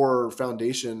core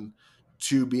foundation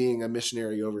to being a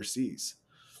missionary overseas.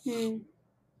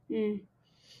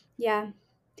 Yeah.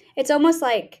 It's almost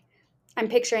like I'm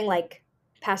picturing like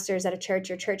pastors at a church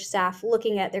or church staff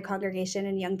looking at their congregation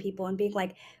and young people and being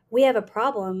like, we have a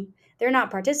problem. They're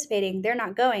not participating. They're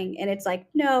not going. And it's like,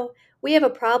 no, we have a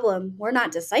problem. We're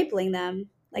not discipling them.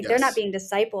 Like they're not being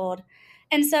discipled.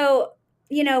 And so,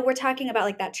 we're talking about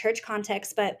like that church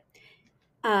context, but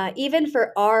even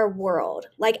for our world,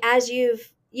 like as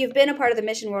you've been a part of the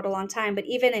mission world a long time, but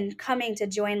even in coming to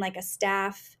join like a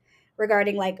staff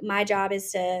regarding like my job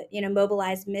is to,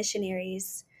 mobilize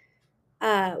missionaries.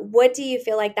 What do you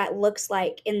feel like that looks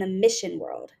like in the mission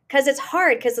world? Because it's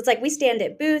hard, because it's like we stand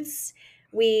at booths,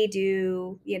 we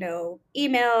do,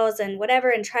 emails and whatever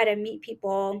and try to meet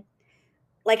people.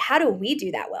 Like, how do we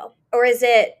do that well? Or is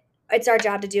it's our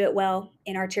job to do it well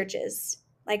in our churches?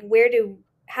 Like,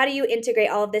 how do you integrate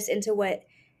all of this into what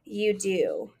you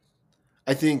do?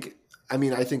 I think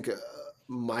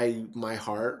my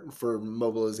heart for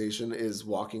mobilization is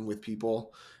walking with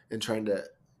people and trying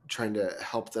to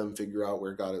help them figure out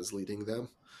where God is leading them.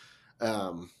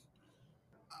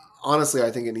 Honestly, I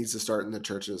think it needs to start in the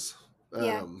churches.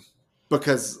 Yeah.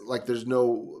 Because like there's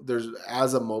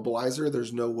as a mobilizer,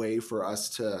 there's no way for us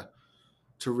to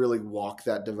really walk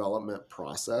that development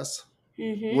process.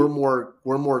 Mm-hmm.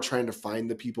 We're more trying to find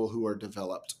the people who are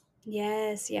developed.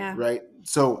 Yes. Yeah. Right.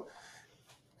 So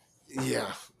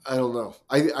yeah, I don't know.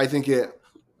 I think it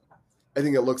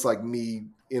looks like me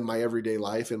in my everyday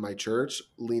life in my church,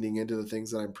 leaning into the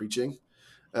things that I'm preaching,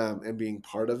 and being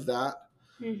part of that.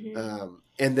 Mm-hmm.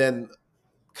 And then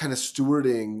kind of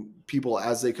stewarding people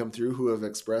as they come through who have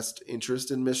expressed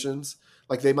interest in missions.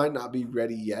 Like they might not be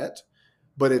ready yet,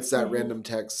 but it's that random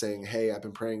text saying, "Hey, I've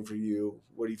been praying for you.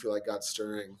 What do you feel like God's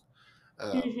stirring?"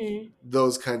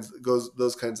 Those kinds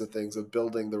of things of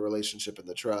building the relationship and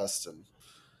the trust. And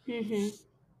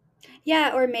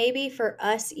Yeah, or maybe for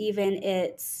us even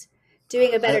it's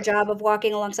doing a better job of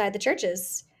walking alongside the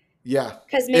churches. Yeah.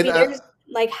 Because maybe there's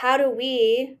like, how do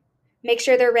we make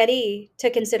sure they're ready to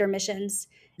consider missions?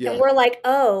 Yeah. And we're like,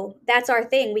 oh, that's our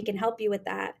thing. We can help you with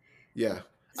that. Yeah.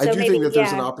 So I do think that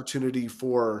there's an opportunity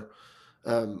for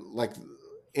like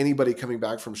anybody coming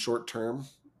back from short term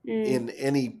in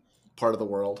any part of the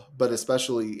world, but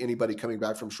especially anybody coming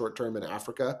back from short term in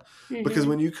Africa. Because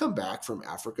when you come back from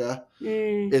Africa,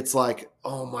 it's like,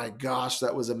 oh my gosh,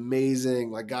 that was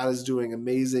amazing. Like God is doing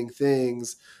amazing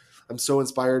things. I'm so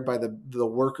inspired by the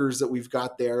workers that we've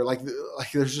got there. Like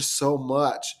there's just so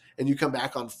much. And you come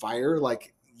back on fire.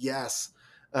 Like, yes.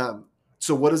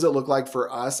 So what does it look like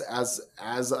for us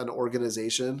as an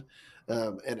organization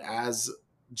and as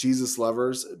Jesus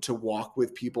lovers to walk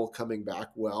with people coming back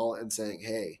well and saying,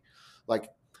 hey, like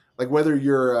whether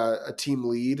you're a team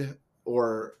lead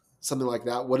or something like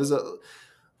that, what does it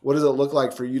look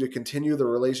like for you to continue the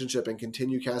relationship and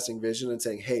continue casting vision and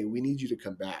saying, hey, we need you to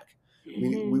come back.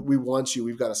 We want you.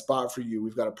 We've got a spot for you.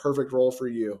 We've got a perfect role for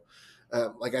you.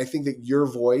 Like I think that your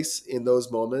voice in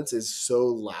those moments is so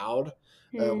loud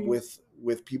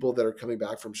with people that are coming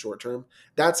back from short term.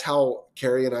 That's how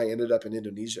Carrie and I ended up in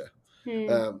Indonesia.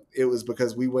 It was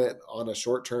because we went on a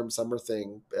short-term summer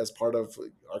thing as part of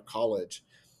our college.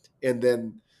 And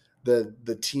then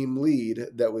the team lead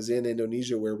that was in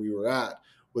Indonesia where we were at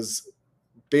was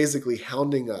basically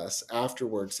hounding us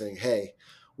afterwards saying, hey,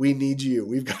 we need you.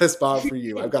 We've got a spot for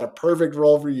you. I've got a perfect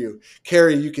role for you.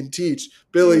 Carrie, you can teach.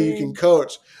 Billy, you can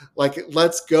coach. Like,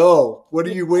 let's go. What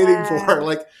are you waiting for?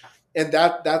 Like, and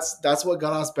that's what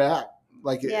got us back.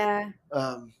 Like,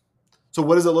 so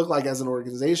what does it look like as an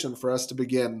organization for us to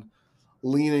begin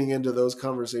leaning into those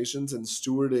conversations and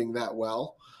stewarding that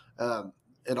well?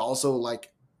 And also like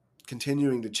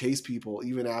continuing to chase people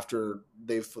even after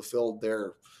they've fulfilled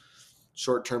their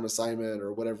short-term assignment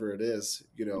or whatever it is,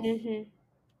 you know?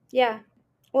 Yeah.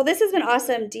 Well, this has been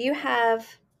awesome. Do you have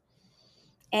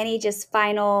any just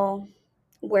final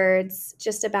words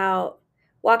just about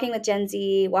walking with Gen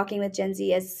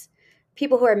Z as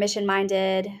people who are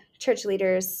mission-minded, church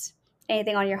leaders,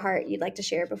 anything on your heart you'd like to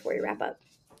share before we wrap up?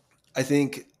 I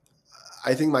think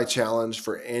my challenge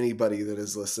for anybody that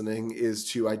is listening is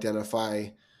to identify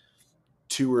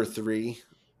 2 or 3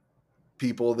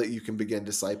 people that you can begin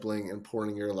discipling and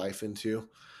pouring your life into.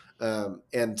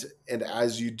 And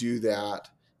as you do that,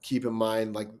 keep in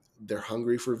mind, like they're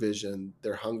hungry for vision.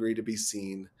 They're hungry to be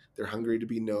seen. They're hungry to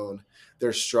be known.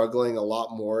 They're struggling a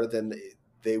lot more than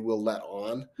they will let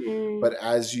on. But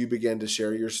as you begin to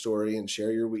share your story and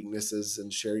share your weaknesses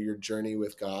and share your journey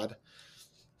with God,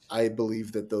 I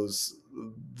believe that those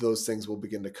things will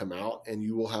begin to come out, and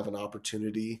you will have an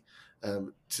opportunity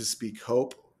to speak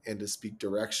hope and to speak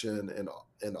direction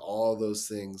and all those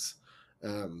things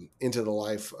into the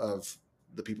life of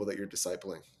the people that you're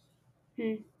discipling.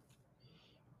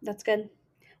 That's good.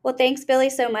 Well, thanks,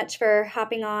 Billy, so much for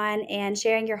hopping on and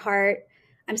sharing your heart.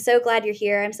 I'm so glad you're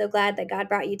here. I'm so glad that God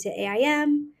brought you to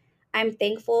AIM. I'm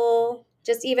thankful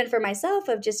just even for myself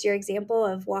of just your example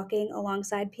of walking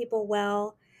alongside people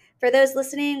well. For those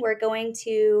listening, we're going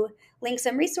to link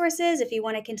some resources if you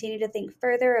want to continue to think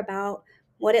further about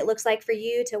what it looks like for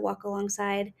you to walk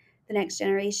alongside the next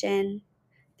generation.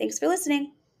 Thanks for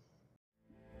listening.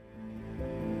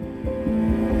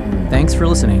 Thanks for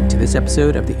listening to this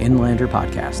episode of the Inlander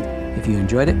Podcast. If you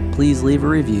enjoyed it, please leave a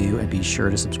review and be sure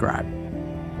to subscribe.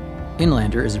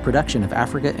 Inlander is a production of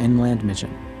Africa Inland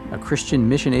Mission, a Christian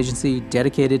mission agency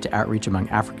dedicated to outreach among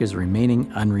Africa's remaining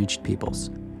unreached peoples.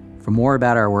 For more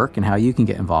about our work and how you can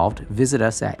get involved, visit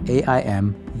us at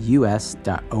aimus.org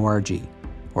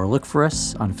or look for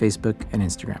us on Facebook and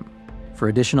Instagram. For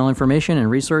additional information and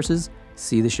resources,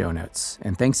 see the show notes.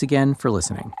 And thanks again for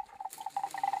listening.